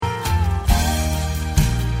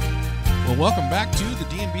Welcome back to the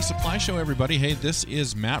D&B Supply Show, everybody. Hey, this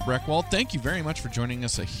is Matt Breckwald. Thank you very much for joining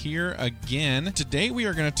us here again. Today we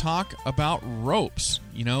are going to talk about ropes.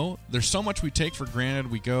 You know, there's so much we take for granted.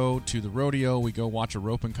 We go to the rodeo, we go watch a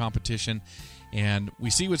roping competition, and we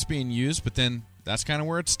see what's being used, but then that's kind of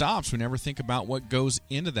where it stops. We never think about what goes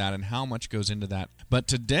into that and how much goes into that. But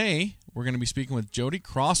today we're going to be speaking with Jody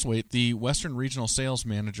Crosthwait, the Western Regional Sales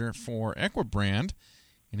Manager for Equibrand,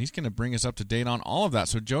 and he's going to bring us up to date on all of that.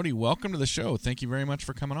 So, Jody, welcome to the show. Thank you very much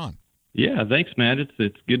for coming on. Yeah, thanks, Matt.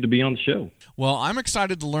 It's good to be on the show. Well, I'm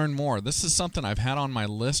excited to learn more. This is something I've had on my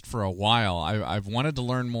list for a while. I've wanted to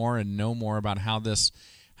learn more and know more about how this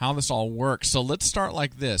all works. So let's start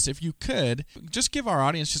like this. If you could, just give our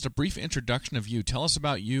audience just a brief introduction of you. Tell us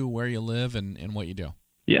about you, where you live, and what you do.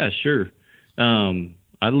 Yeah, sure.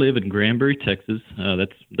 I live in Granbury, Texas.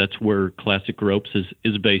 That's where Classic Ropes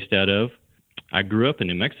is based out of. I grew up in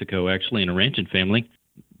New Mexico, actually, in a ranching family.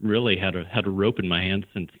 Really had a rope in my hand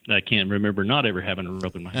since I can't remember not ever having a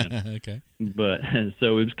rope in my hand. Okay. But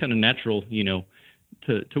so it was kind of natural,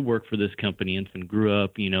 to work for this company, and grew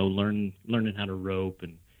up, learning how to rope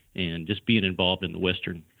and just being involved in the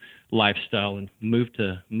Western lifestyle, and moved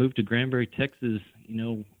to Granbury, Texas,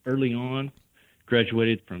 early on.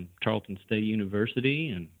 Graduated from Tarleton State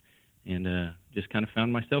University and just kind of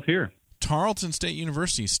found myself here. Tarleton State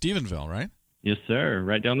University, Stephenville, right? Yes, sir.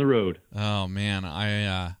 Right down the road. Oh, man,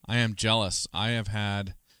 I am jealous. I have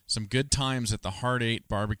had some good times at the Heart 8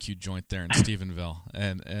 barbecue joint there in Stephenville,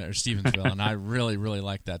 and I really, really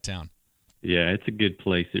like that town. Yeah, it's a good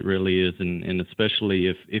place. It really is, and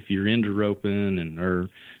especially if you're into roping or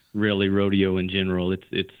really rodeo in general,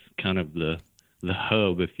 it's kind of the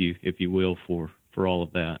hub, if you will, for all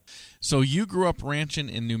of that. So you grew up ranching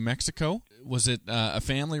in New Mexico. Was it a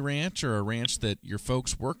family ranch or a ranch that your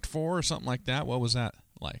folks worked for or something like that? What was that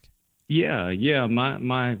like? Yeah.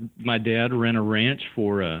 My dad ran a ranch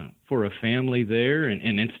for a family there,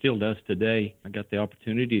 and it still does today. I got the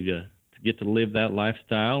opportunity to get to live that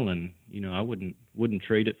lifestyle, and I wouldn't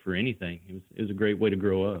trade it for anything. It was a great way to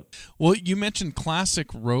grow up. Well, you mentioned Classic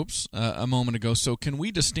Ropes a moment ago, so can we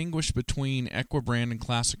distinguish between Equibrand and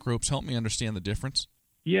Classic Ropes? Help me understand the difference.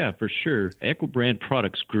 Yeah, for sure. Equibrand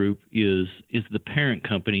Products Group is the parent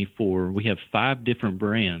company we have 5 different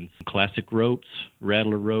brands: Classic Ropes,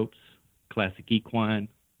 Rattler Ropes, Classic Equine,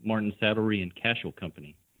 Martin Saddlery, and Casual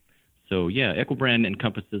Company. So, yeah, Equibrand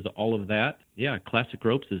encompasses all of that. Yeah, Classic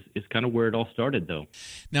Ropes is kind of where it all started, though.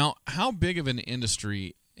 Now, how big of an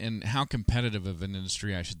industry and how competitive of an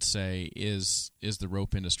industry, I should say, is the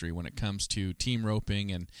rope industry when it comes to team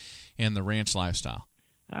roping and the ranch lifestyle?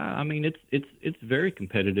 I mean, it's very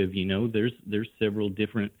competitive. There's several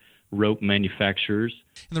different rope manufacturers.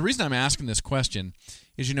 And the reason I'm asking this question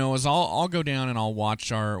is, as I'll go down and I'll watch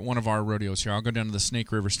one of our rodeos here. I'll go down to the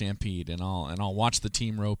Snake River Stampede and I'll watch the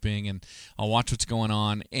team roping and I'll watch what's going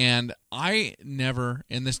on. And I never,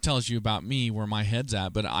 and this tells you about me where my head's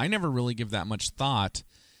at, but I never really give that much thought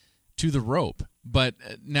to the rope. But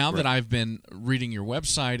now that I've been reading your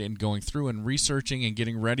website and going through and researching and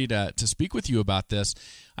getting ready to speak with you about this,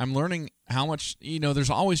 I'm learning how much, there's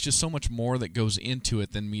always just so much more that goes into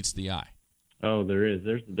it than meets the eye. Oh, there is.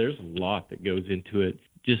 There's a lot that goes into it.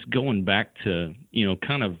 Just going back to,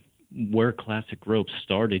 kind of where Classic Ropes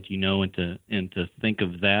started, and to think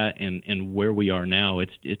of that and where we are now,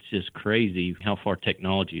 it's just crazy how far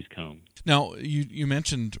technology's come. Now, you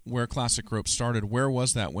mentioned where Classic Ropes started. Where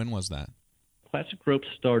was that? When was that? Classic Ropes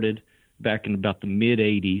started back in about the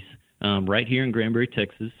mid-'80s, right here in Granbury,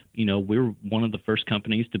 Texas. We were one of the first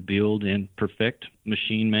companies to build and perfect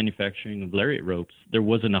machine manufacturing of lariat ropes. There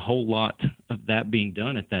wasn't a whole lot of that being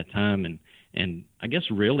done at that time, and I guess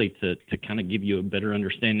really to kind of give you a better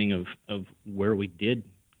understanding of where we did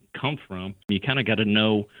come from, you kind of got to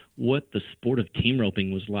know what the sport of team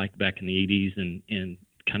roping was like back in the 80s and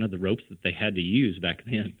kind of the ropes that they had to use back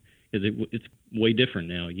then. It's way different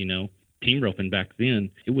now, Team roping back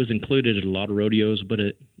then, it was included at a lot of rodeos, but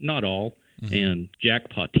not all. Mm-hmm. And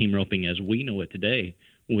jackpot team roping as we know it today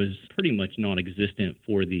was pretty much non-existent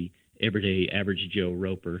for the everyday average Joe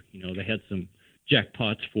roper. They had some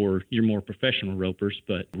jackpots for your more professional ropers,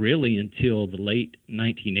 but really until the late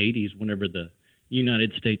 1980s, whenever the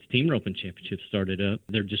United States Team Roping Championship started up,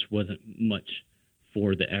 there just wasn't much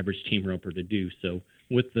for the average team roper to do. So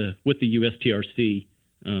with the USTRC,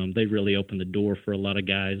 they really opened the door for a lot of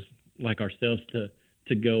guys like ourselves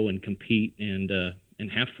to go and compete and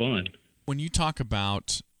have fun. When you talk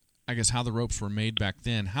about, I guess, how the ropes were made back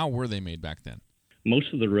then, how were they made back then?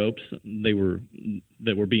 Most of the ropes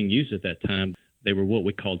that were being used at that time, they were what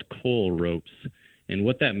we called coil ropes. And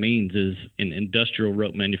what that means is in industrial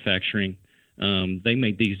rope manufacturing, They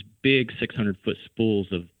made these big 600-foot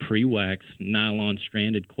spools of pre-waxed nylon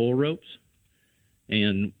stranded coil ropes.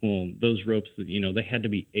 And, well, those ropes, they had to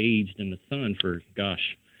be aged in the sun for,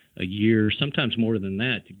 a year, sometimes more than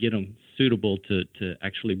that, to get them suitable to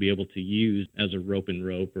actually be able to use as a rope and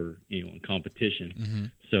rope or, in competition. Mm-hmm.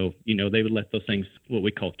 So, they would let those things, what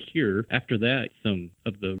we call cure. After that, some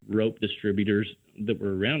of the rope distributors that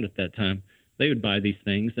were around at that time, they would buy these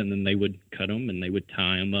things and then they would cut them and they would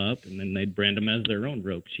tie them up and then they'd brand them as their own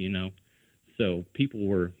ropes, So people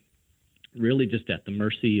were really just at the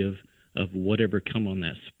mercy of whatever come on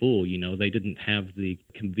that spool. They didn't have the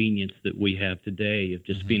convenience that we have today of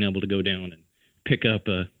just mm-hmm. being able to go down and pick up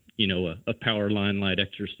a power line light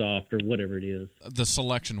extra soft or whatever it is. The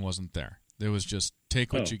selection wasn't there. There was just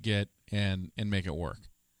take what you get and make it work.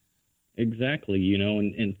 Exactly,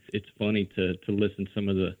 and it's funny to listen to some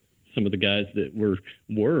of the guys that were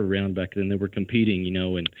around back then that were competing,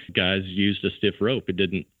 and guys used a stiff rope. It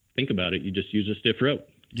didn't think about it. You just use a stiff rope.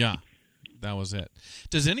 Yeah. That was it.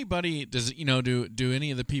 Do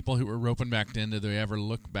any of the people who were roping back then, do they ever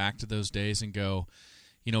look back to those days and go,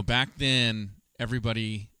 back then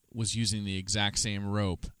everybody was using the exact same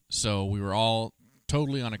rope, so we were all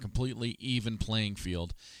totally on a completely even playing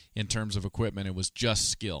field in terms of equipment. It was just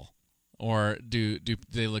skill. Or do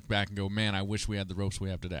they look back and go, man, I wish we had the ropes we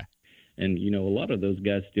have today? And, a lot of those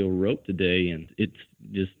guys still rope today, and it's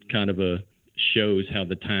just kind of shows how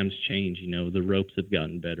the times change. The ropes have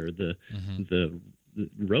gotten better. The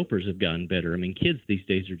ropers have gotten better. I mean, kids these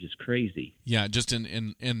days are just crazy. Yeah, just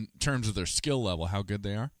in terms of their skill level, how good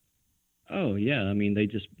they are? Oh, yeah. I mean,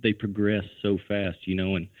 they progress so fast,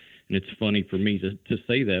 and it's funny for me to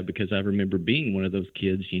say that because I remember being one of those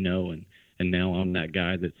kids, and now I'm that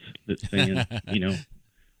guy that's saying,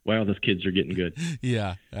 wow, those kids are getting good.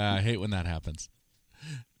 Yeah, I hate when that happens.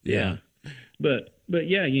 Yeah. But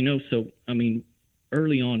yeah, so, I mean,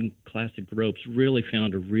 early on, classic ropes really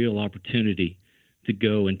found a real opportunity to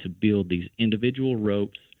go and to build these individual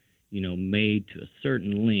ropes, made to a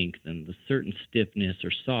certain length and the certain stiffness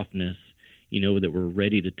or softness, that were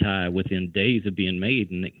ready to tie within days of being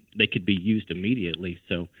made, and they could be used immediately.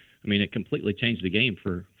 So, I mean, it completely changed the game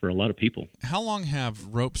for a lot of people. How long have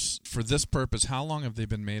ropes, for this purpose, how long have they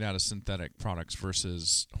been made out of synthetic products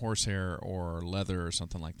versus horsehair or leather or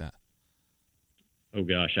something like that? Oh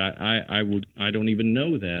gosh, I don't even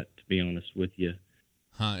know that, to be honest with you.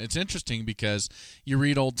 It's interesting because you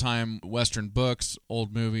read old-time Western books,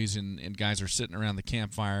 old movies, and guys are sitting around the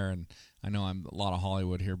campfire, and I know I'm a lot of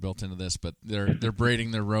Hollywood here built into this, but they're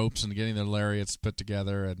braiding their ropes and getting their lariats put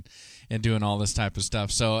together and doing all this type of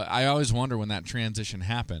stuff. So I always wonder when that transition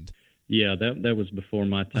happened. Yeah, that was before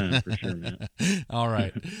my time for sure, man. All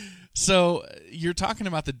right. So you're talking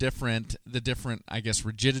about the different, I guess,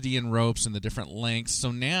 rigidity in ropes and the different lengths.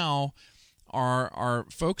 So now are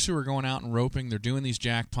folks who are going out and roping, they're doing these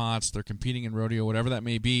jackpots, they're competing in rodeo, whatever that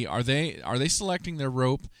may be, are they selecting their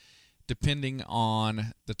rope depending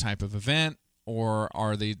on the type of event, or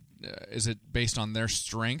are they is it based on their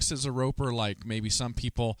strengths as a roper? Like maybe some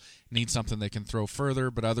people need something they can throw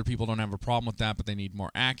further, but other people don't have a problem with that, but they need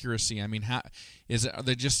more accuracy. I mean, are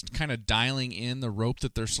they just kind of dialing in the rope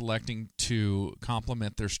that they're selecting to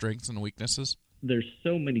complement their strengths and weaknesses? There's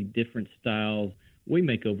so many different styles. We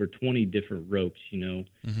make over 20 different ropes,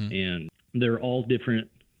 mm-hmm. and they're all different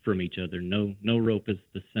from each other. No rope is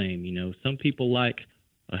the same. Some people like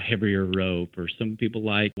a heavier rope, or some people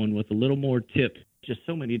like one with a little more tip. Just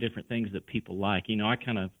so many different things that people like. I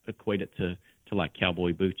kind of equate it to like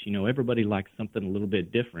cowboy boots. Everybody likes something a little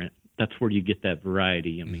bit different. That's where you get that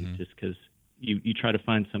variety. I mean, mm-hmm. just because you try to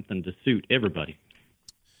find something to suit everybody.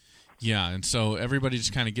 Yeah, and so everybody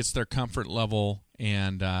just kind of gets their comfort level,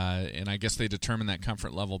 and I guess they determine that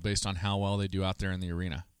comfort level based on how well they do out there in the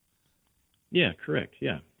arena. Yeah, correct,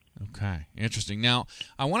 yeah. Okay, interesting. Now,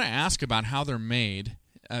 I want to ask about how they're made.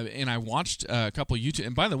 And I watched a couple YouTube,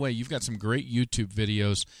 and by the way, you've got some great YouTube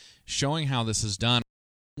videos showing how this is done.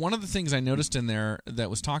 One of the things I noticed in there that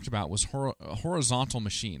was talked about was horizontal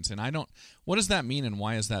machines, and what does that mean, and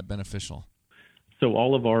why is that beneficial? So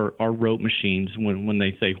all of our rope machines, when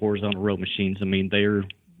they say horizontal rope machines, I mean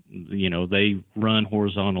they run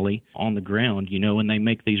horizontally on the ground, and they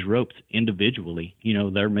make these ropes individually.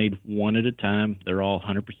 They're made one at a time. They're all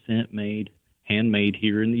 100% made, handmade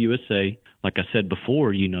here in the USA. Like I said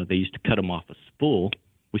before, they used to cut them off a spool.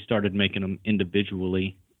 We started making them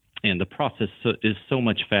individually, and the process is so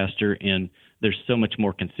much faster, and there's so much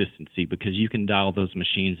more consistency because you can dial those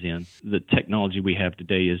machines in. The technology we have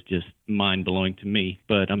today is just mind-blowing to me.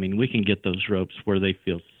 But, I mean, we can get those ropes where they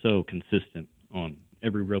feel so consistent on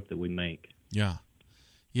every rope that we make. Yeah.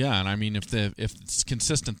 Yeah, and I mean, if it's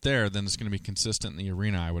consistent there, then it's going to be consistent in the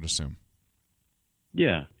arena, I would assume.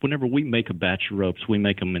 Yeah. Whenever we make a batch of ropes, we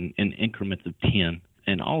make them in increments of 10.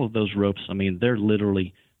 And all of those ropes, I mean, they're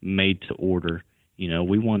literally made to order. You know,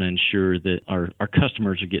 we want to ensure that our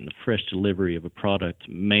customers are getting a fresh delivery of a product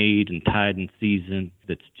made and tied in season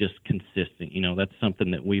that's just consistent. You know, that's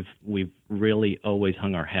something that we've really always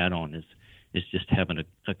hung our hat on is just having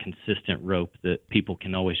a consistent rope that people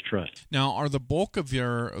can always trust. Now, are the bulk of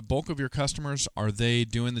your customers, are they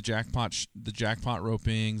doing the jackpot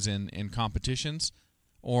ropings and competitions,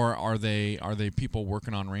 or are they people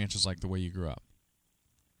working on ranches like the way you grew up?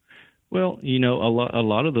 Well, you know, a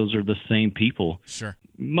lot of those are the same people. Sure.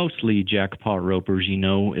 Mostly jackpot ropers. You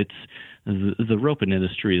know, it's the roping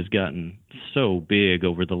industry has gotten so big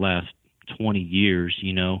over the last 20 years.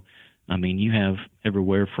 You know, I mean, you have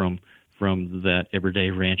everywhere from that everyday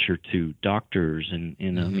rancher to doctors, and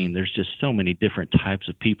I mean, there's just so many different types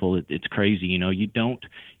of people. It's crazy. You know, you don't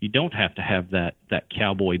have to have that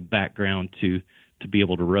cowboy background to be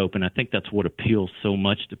able to rope, and I think that's what appeals so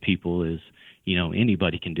much to people is, you know,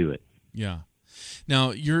 anybody can do it. Yeah. Now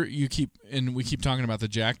we keep talking about the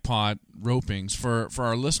jackpot ropings for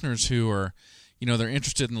our listeners who are, you know, they're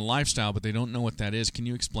interested in the lifestyle but they don't know what that is. Can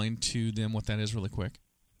you explain to them what that is really quick?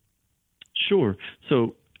 Sure.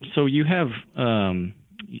 So you have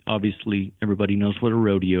obviously everybody knows what a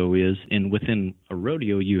rodeo is, and within a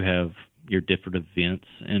rodeo you have your different events,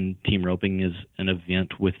 and team roping is an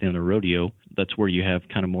event within a rodeo. That's where you have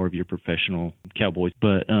kind of more of your professional cowboys.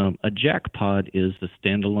 But a jackpot is a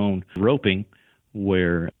standalone roping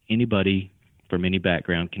where anybody from any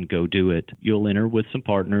background can go do it. You'll enter with some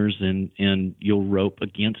partners, and you'll rope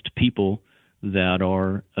against people that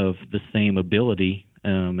are of the same ability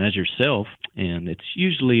as yourself, and it's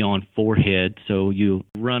usually on forehead. So you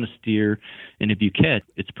run a steer, and if you catch,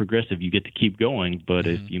 it's progressive. You get to keep going, but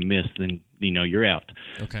if you miss, then you know you're out.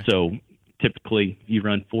 Okay. So typically you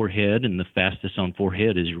run forehead, and the fastest on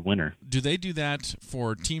forehead is your winner. Do they do that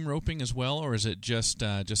for team roping as well, or is it just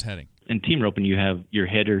heading? In team roping, you have your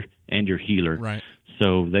header and your heeler. Right.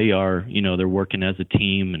 So they are, you know, they're working as a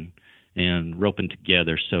team and roping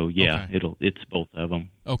together. So yeah, okay. It's both of them.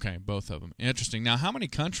 Okay, both of them. Interesting. Now, how many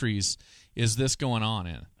countries is this going on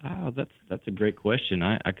in? Oh, that's a great question.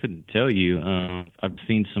 I couldn't tell you. I've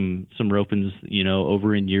seen some ropings, you know,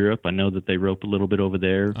 over in Europe. I know that they rope a little bit over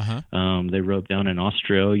there. They rope down in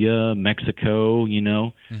Australia, Mexico. You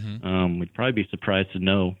know, we'd probably be surprised to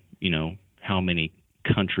know, you know, how many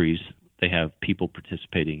countries they have people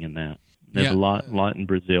participating in that. There's a lot in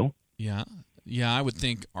Brazil. Yeah. Yeah, I would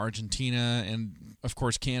think Argentina and, of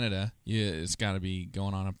course, Canada. Yeah, it's got to be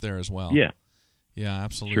going on up there as well. Yeah. Yeah,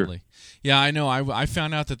 absolutely. Sure. Yeah, I know. I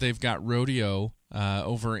found out that they've got rodeo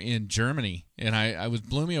over in Germany, and I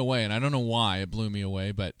blew me away, and I don't know why it blew me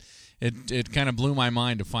away, but it kind of blew my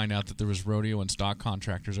mind to find out that there was rodeo and stock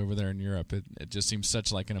contractors over there in Europe. It just seems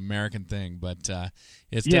such like an American thing, but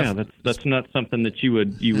it's that's not something that you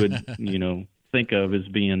would you know think of as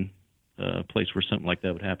being a place where something like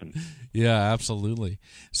that would happen. Yeah, absolutely.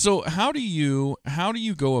 So how do you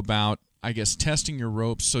go about, I guess, testing your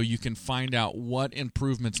ropes so you can find out what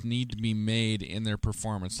improvements need to be made in their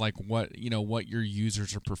performance, like what your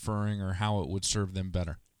users are preferring or how it would serve them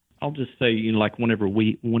better? I'll just say, you know, like whenever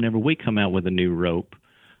we come out with a new rope,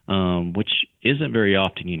 which isn't very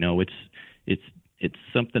often, you know, it's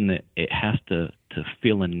something that it has to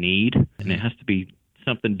fill a need, and it has to be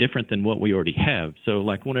something different than what we already have. So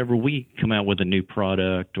like whenever we come out with a new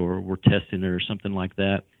product or we're testing it or something like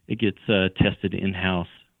that, it gets tested in-house.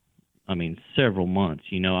 I mean, several months.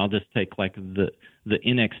 You know, I'll just take like the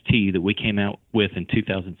NXT that we came out with in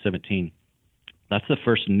 2017. That's the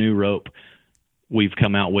first new rope we've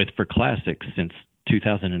come out with for classics since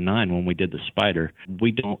 2009 when we did the Spider. We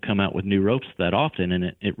don't come out with new ropes that often,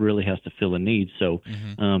 and it really has to fill a need. So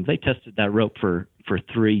they tested that rope for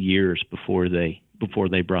 3 years before they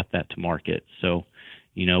brought that to market. So,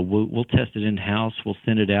 you know, we'll test it in-house. We'll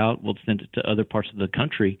send it out. We'll send it to other parts of the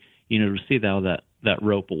country, you know, to see how that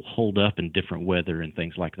rope will hold up in different weather and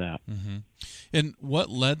things like that. Mm-hmm. And what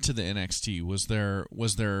led to the NXT? Was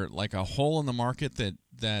there like a hole in the market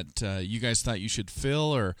that you guys thought you should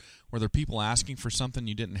fill, or were there people asking for something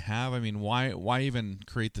you didn't have? I mean, why even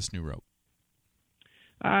create this new rope?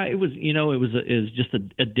 It was just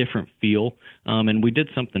a different feel, and we did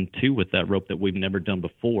something too with that rope that we've never done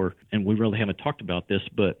before, and we really haven't talked about this.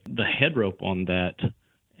 But the head rope on that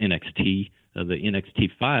NXT, the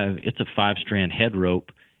NXT5, it's a 5-strand head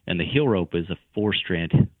rope, and the heel rope is a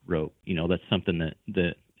 4-strand rope. You know, that's something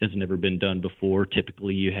that has never been done before.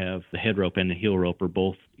 Typically, you have the head rope and the heel rope are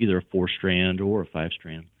both either a 4-strand or a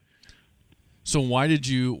 5-strand. So why did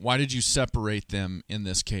you separate them in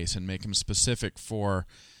this case and make them specific for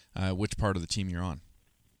which part of the team you're on?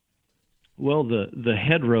 Well, the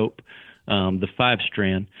head rope, the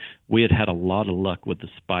 5-strand, we had a lot of luck with the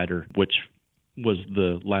Spider, which was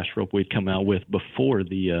the last rope we'd come out with before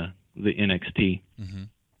the NXT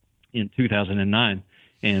in 2009.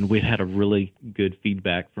 And we had a really good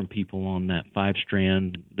feedback from people on that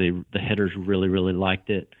 5-strand. The headers really, really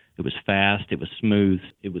liked it. It was fast. It was smooth.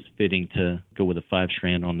 It was fitting to go with a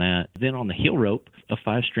 5-strand on that. Then on the heel rope, a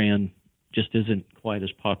 5-strand just isn't quite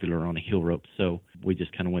as popular on a heel rope. So we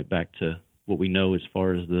just kind of went back to what we know as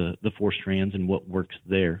far as the 4 strands and what works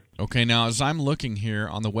there. Okay, now as I'm looking here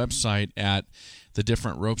on the website at the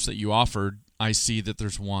different ropes that you offered, I see that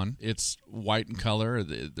there's one. It's white in color.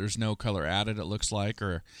 There's no color added, it looks like,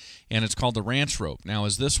 and it's called the ranch rope. Now,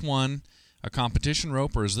 is this one a competition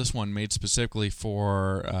rope, or is this one made specifically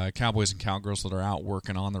for cowboys and cowgirls that are out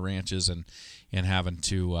working on the ranches and having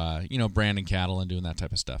to, branding cattle and doing that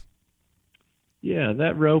type of stuff? Yeah,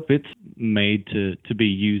 that rope, it's made to be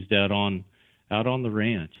used out on the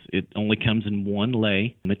ranch. It only comes in one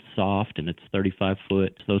lay. It's soft and it's 35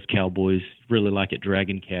 foot. Those cowboys really like it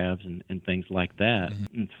dragging calves and things like that.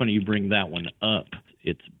 Mm-hmm. It's funny you bring that one up.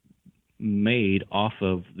 It's made off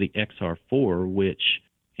of the XR4, which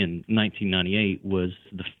in 1998 was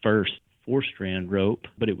the first 4-strand rope,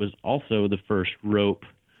 but it was also the first rope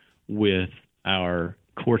with our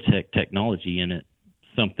Cortec technology in it,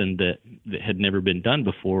 something that had never been done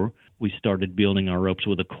before. We started building our ropes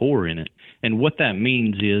with a core in it. And what that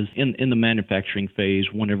means is in the manufacturing phase,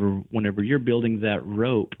 whenever you're building that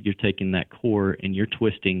rope, you're taking that core and you're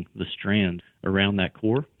twisting the strands around that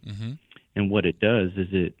core. Mm-hmm. And what it does is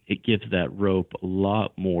it gives that rope a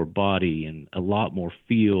lot more body and a lot more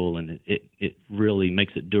feel, and it really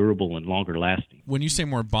makes it durable and longer lasting. When you say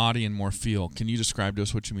more body and more feel, can you describe to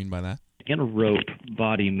us what you mean by that? In a rope,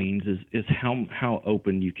 body means is how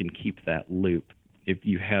open you can keep that loop. If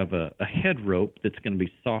you have a head rope that's going to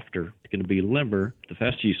be softer, it's going to be limber, the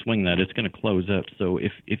faster you swing that, it's going to close up. So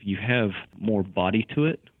if you have more body to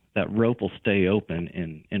it, that rope will stay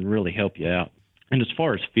open and really help you out. And as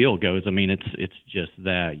far as feel goes, I mean, it's just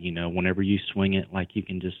that, whenever you swing it, like you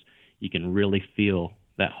can really feel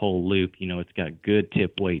that whole loop. It's got good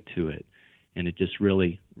tip weight to it, and it just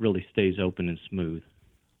really, really stays open and smooth.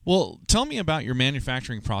 Well, tell me about your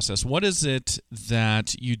manufacturing process. What is it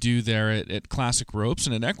that you do there at Classic Ropes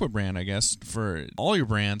and at Equibrand, I guess, for all your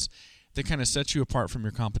brands that kind of sets you apart from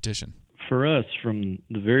your competition? For us, from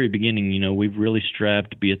the very beginning, we've really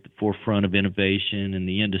strived to be at the forefront of innovation in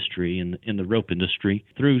the industry, in the rope industry,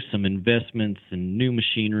 through some investments in new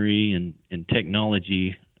machinery and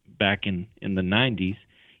technology back in the 90s.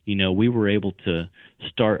 We were able to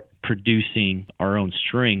start producing our own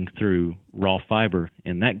string through raw fiber,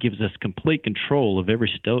 and that gives us complete control of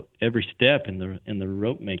every step in the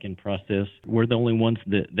rope making process. We're the only ones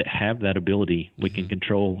that have that ability. We can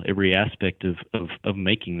control every aspect of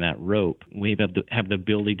making that rope. We have the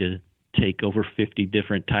ability to take over 50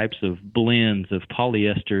 different types of blends of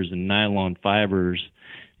polyesters and nylon fibers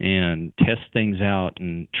and test things out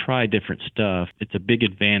and try different stuff. It's a big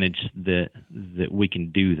advantage that we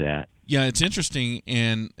can do that. Yeah, it's interesting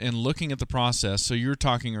and looking at the process. So you were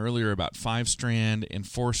talking earlier about 5-strand and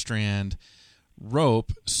 4-strand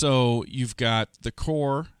rope. So you've got the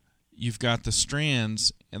core, you've got the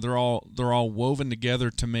strands, and they're all woven together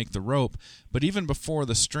to make the rope. But even before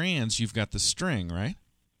the strands, you've got the string, right?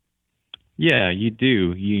 Yeah, you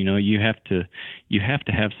do. You have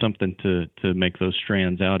to have something to make those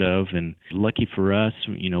strands out of. And lucky for us,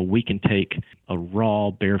 we can take a raw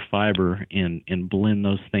bare fiber and blend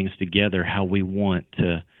those things together how we want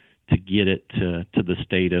to get it to the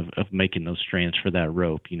state of making those strands for that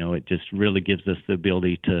rope. It just really gives us the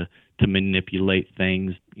ability to manipulate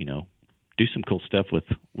things, do some cool stuff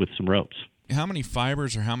with some ropes. How many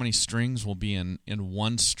fibers or how many strings will be in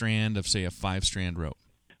one strand of, say, a 5-strand rope?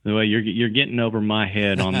 Well, you're getting over my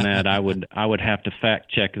head on that. I would have to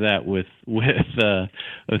fact check that with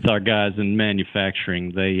our guys in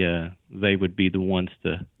manufacturing. They would be the ones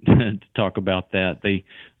to talk about that.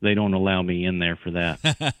 They don't allow me in there for that.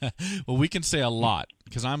 Well, we can say a lot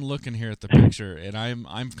because I'm looking here at the picture and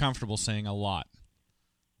I'm comfortable saying a lot.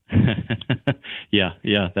 Yeah,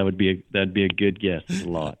 that'd be a good guess. A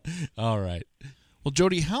lot. All right. Well,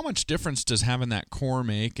 Jody, how much difference does having that core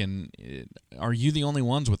make, and are you the only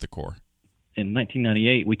ones with the core? In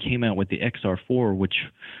 1998, we came out with the XR4, which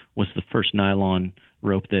was the first nylon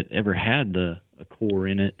rope that ever had a core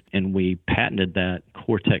in it, and we patented that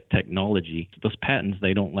Cortec technology. Those patents,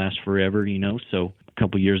 they don't last forever, so a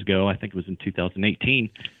couple years ago, I think it was in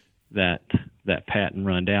 2018, that patent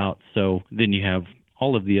run out. So then you have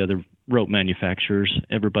all of the other rope manufacturers.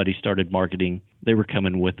 Everybody started marketing. They were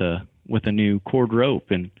coming with a new cord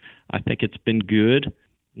rope, and I think it's been good.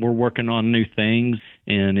 We're working on new things,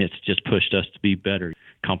 and it's just pushed us to be better.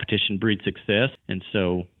 Competition breeds success, and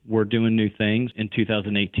so we're doing new things. In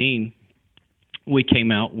 2018, we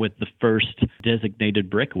came out with the first designated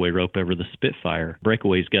breakaway rope ever, the Spitfire.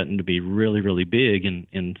 Breakaway's gotten to be really, really big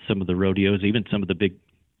in some of the rodeos. Even some of the big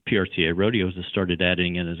PRCA rodeos have started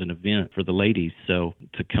adding it as an event for the ladies. So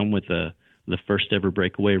to come with the first ever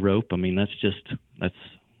breakaway rope, I mean, that's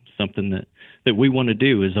something that we want to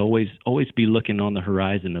do, is always be looking on the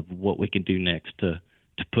horizon of what we can do next to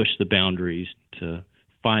push the boundaries, to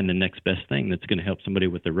find the next best thing that's going to help somebody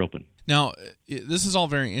with their roping. Now, this is all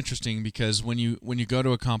very interesting because when you go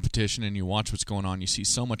to a competition and you watch what's going on, you see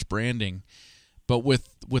so much branding. But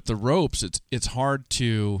with the ropes, it's hard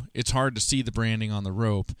to see the branding on the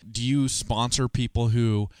rope. Do you sponsor people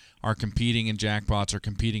who are competing in jackpots or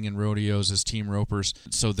competing in rodeos as team ropers,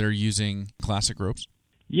 so they're using classic ropes?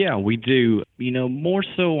 Yeah, we do. More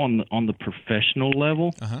so on the professional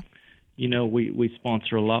level. Uh-huh. We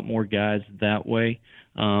sponsor a lot more guys that way,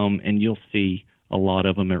 and you'll see a lot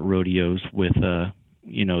of them at rodeos with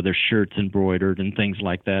their shirts embroidered and things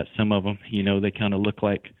like that. Some of them, they kind of look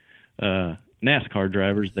like NASCAR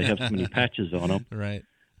drivers. They have so many patches on them. Right.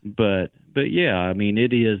 But yeah, I mean,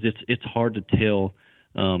 it's hard to tell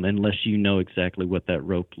unless you know exactly what that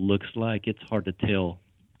rope looks like. It's hard to tell,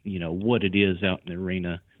 what it is out in the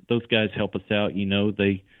arena. Those guys help us out.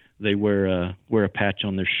 They wear a patch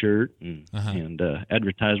on their shirt and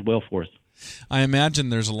advertise well for us. I imagine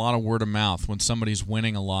there's a lot of word of mouth. When somebody's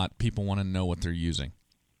winning a lot, people want to know what they're using.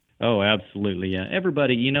 Oh, absolutely, yeah.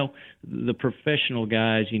 Everybody, the professional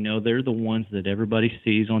guys, they're the ones that everybody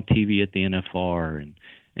sees on TV at the NFR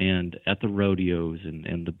and at the rodeos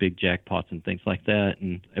and the big jackpots and things like that.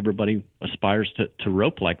 And everybody aspires to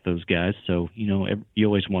rope like those guys. So, you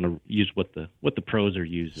always want to use what the pros are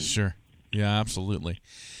using. Sure. Yeah, absolutely.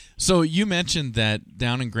 So you mentioned that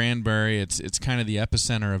down in Granbury, it's kind of the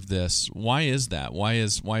epicenter of this. Why is that? Why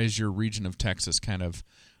is your region of Texas kind of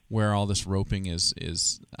where all this roping is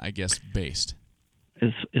I guess, based?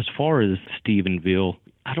 As far as Stephenville,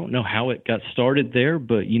 I don't know how it got started there,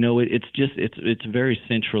 but it's very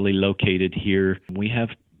centrally located here. We have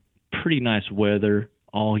pretty nice weather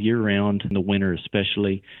all year round, in the winter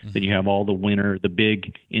especially. Mm-hmm. Then you have all the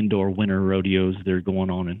big indoor winter rodeos that are going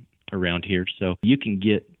on around here. So you can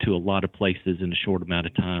get to a lot of places in a short amount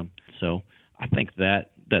of time. So I think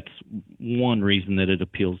that's one reason that it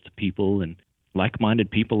appeals to people, and like-minded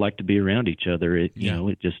people like to be around each other.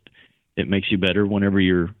 It makes you better whenever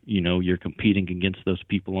you're competing against those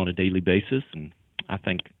people on a daily basis, and I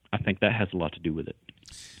think that has a lot to do with it.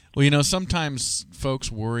 Well, sometimes folks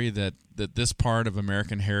worry that this part of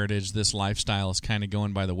American heritage, this lifestyle, is kind of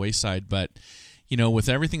going by the wayside, but with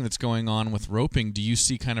everything that's going on with roping, do you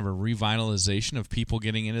see kind of a revitalization of people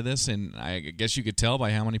getting into this? And I guess you could tell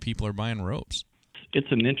by how many people are buying ropes.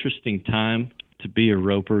 It's an interesting time to be a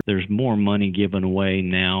roper. There's more money given away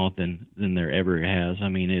now than there ever has. I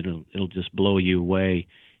mean, it'll just blow you away.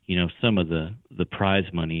 Some of the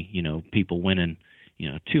prize money, people winning,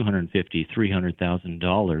 $250,000,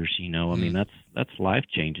 $300,000. I mean, that's life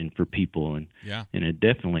changing for people, and it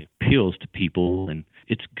definitely appeals to people, and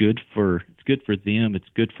it's good for them. It's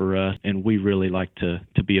good for us, and we really like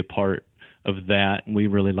to be a part of that, and we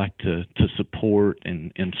really like to support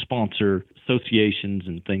and sponsor associations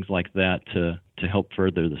and things like that to help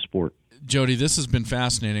further the sport. Jody, this has been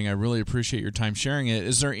fascinating. I really appreciate your time sharing it.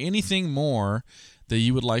 Is there anything more that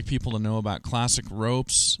you would like people to know about Classic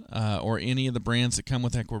Ropes or any of the brands that come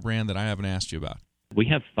with Equibrand that I haven't asked you about? We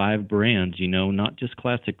have 5 brands, not just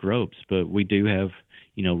Classic Ropes, but we do have,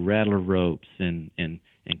 Rattler Ropes and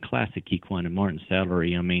Classic Equine and Martin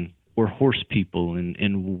Saddlery. I mean, we're horse people,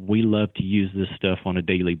 and we love to use this stuff on a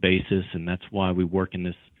daily basis, and that's why we work in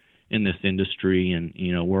this industry, and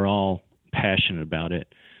we're all passionate about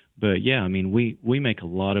it. But yeah, I mean, we make a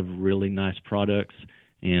lot of really nice products,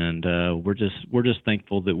 and we're just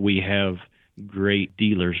thankful that we have great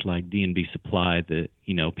dealers like D&B Supply that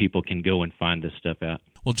people can go and find this stuff out.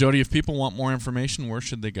 Well, Jody, if people want more information, where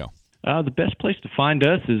should they go? The best place to find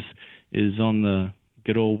us is on the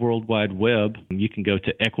good old World Wide Web. You can go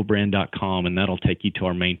to Equibrand.com, and that'll take you to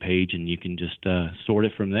our main page, and you can just sort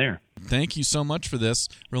it from there. Thank you so much for this.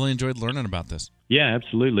 Really enjoyed learning about this. Yeah,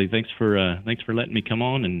 absolutely. Thanks for letting me come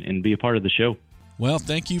on and be a part of the show. Well,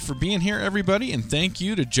 thank you for being here, everybody, and thank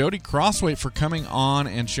you to Jody Crosthwait for coming on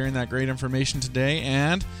and sharing that great information today.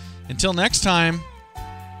 And until next time,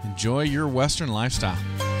 enjoy your Western lifestyle.